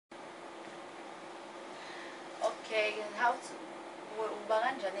Okay, how to uba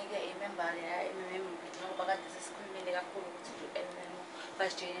kanjani ke imember ya MM ngoba kade sesikhulumile kakhulu ukuthi MM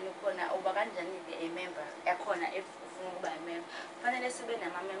basijoyinele khona uba kanjani ke imember yakhona if ufuna ukuba imember fanele sibe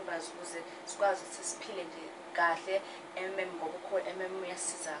nama members ukuze sikwazi ukuthi siphile nje kahle MM ngoba khona MM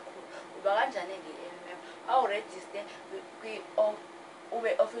uyasiza kakhulu uba kanjani ke MM awu register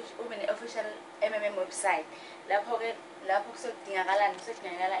ube official MMM website lapho ke lapho kusekudingakala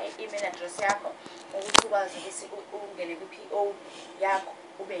i-email address yakho ukuthi ukwazi ukuthi ungene ku-PO yakho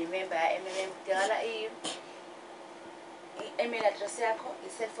ube yimember ya MMM kudingakala i-email address yakho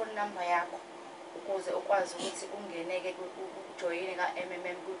i-cellphone number yakho ukuze ukwazi ukuthi ungene-ke ujoyine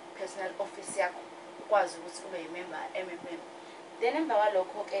ka-MMM ku-personal office yakho ukwazi ukuthi ube yimember ya MMM. Then emva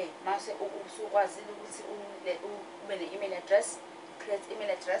kwalokho-ke mase usukwazile ukuthi ube ne-email address, create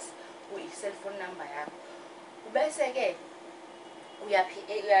email address uyi-cellphone number yakho bese-ke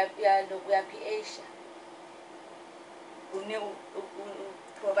uya-PH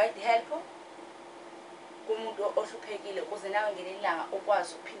provide help kumuntu ohluphekile ukuze nawe ngelinye ilanga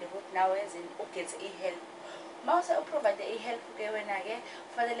ukwazi ukuphinde futhi nawe wenzeni ugethe i-help. Mase uprovide i-help-ke wena-ke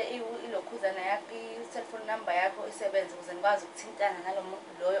kufanele ilokhuzana yakho i-cellphone number yakho isebenze ukuze nikwazi ukuthintana nalo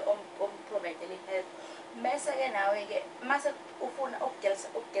muntu loyo omprovidele i-help. Bese-ke nawe-ke mase ufuna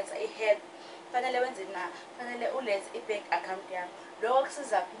ukugetha i-help fanele wenze fanele ulethe i-bank account yakho. Lokho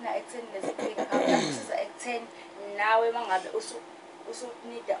kusiza phina ekutheni lezi bank account yakho kusiza ekutheni nawe mangabe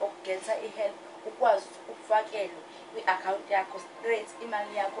usunida ukugetha i-help ukwazi ukufakelwe kwi-account yakho straight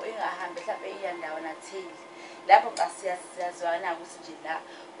imali yakho ingahambi mhlawumbe iyandawana thile. Lapho siyazwana ukuthi nje la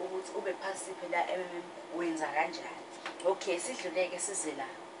ukuthi ube passive la MMM wenza kanjani. Okay, sidluleke size la.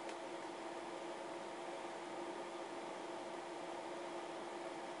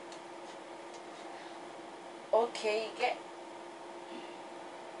 Okay ke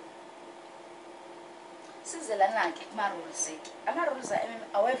sizelana-ke kuma-rules ama-rules a-MM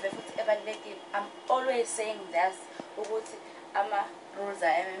aweve futhi ebalulekile. I'm always saying this ukuthi ama-rules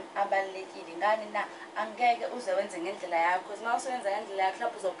a-MM abalulekile. Ngani na angeke uze wenze ngendlela yakho uma usebenza ngendlela yakho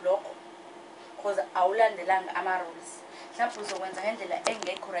lapho uzoblockwa because awulandelanga ama-rules. Mhlawumbe uzokwenza ngendlela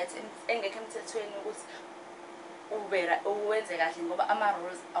engekho right engekho emthethweni ukuthi uwenze kahle ngoba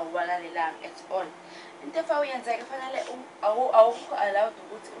ama-rules awuwalalelanga at all. Into efa uyenzeke fanele awukho allowed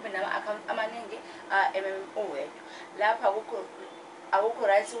ukuthi ube nama-account amaningi MMM uwedwa. Lapha awukho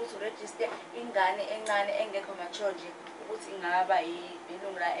right ukuthi uregister ingane encane engekho mature nje ukuthi ingaba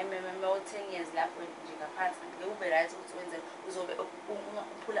ilungu la MMM 10 years lapho nje ngaphansi ngeke ube right ukuthi wenze uzobe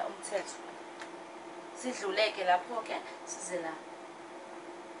uphula umthetho. Sidluleke lapho-ke size la.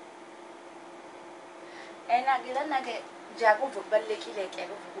 Ngilana-ke nje akuve kubalulekile-ke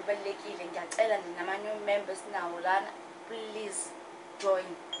akuve kubalulekile ngiyacela nama-new members nawo lana please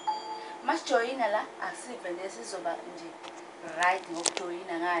join. Masijoyina la asive nje sizoba nje right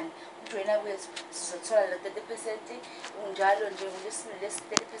ngokujoyina ngani ukujoyina kwethu sizothola lo 30% njalo nje ngolesine lesi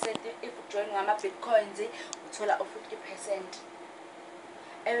 30% if ujoin ngama-bitcoins uthola u-50%.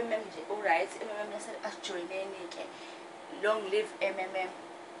 MMM nje right MMM asijoyineni-ke long live MMM.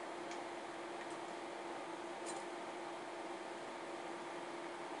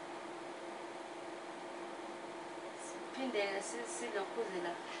 Phindele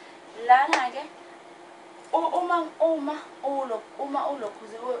silokhuzela lana-ke uma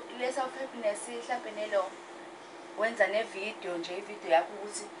ulokhuze le-self-happiness mhlawumbe nelo wenza ne-video nje i-video yakho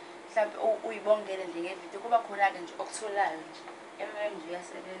ukuthi mhlawumbe uyibongele nje nge-video kuba khona-ke nje okutholayo nje MMM nje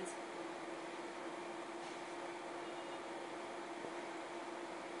uyasebenza.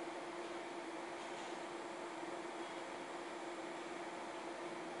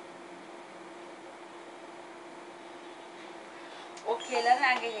 Okay,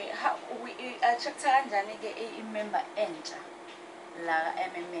 lana-ke attract kanjani-ke i-member entsha la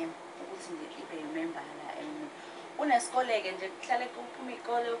MMM ukuthi nje ibe yimember la MMM. Unesikole-ke nje kuhlale kuphuma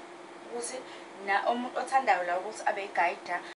iy'kole ukuthi umuntu othandayo la ukuthi abe yi-guider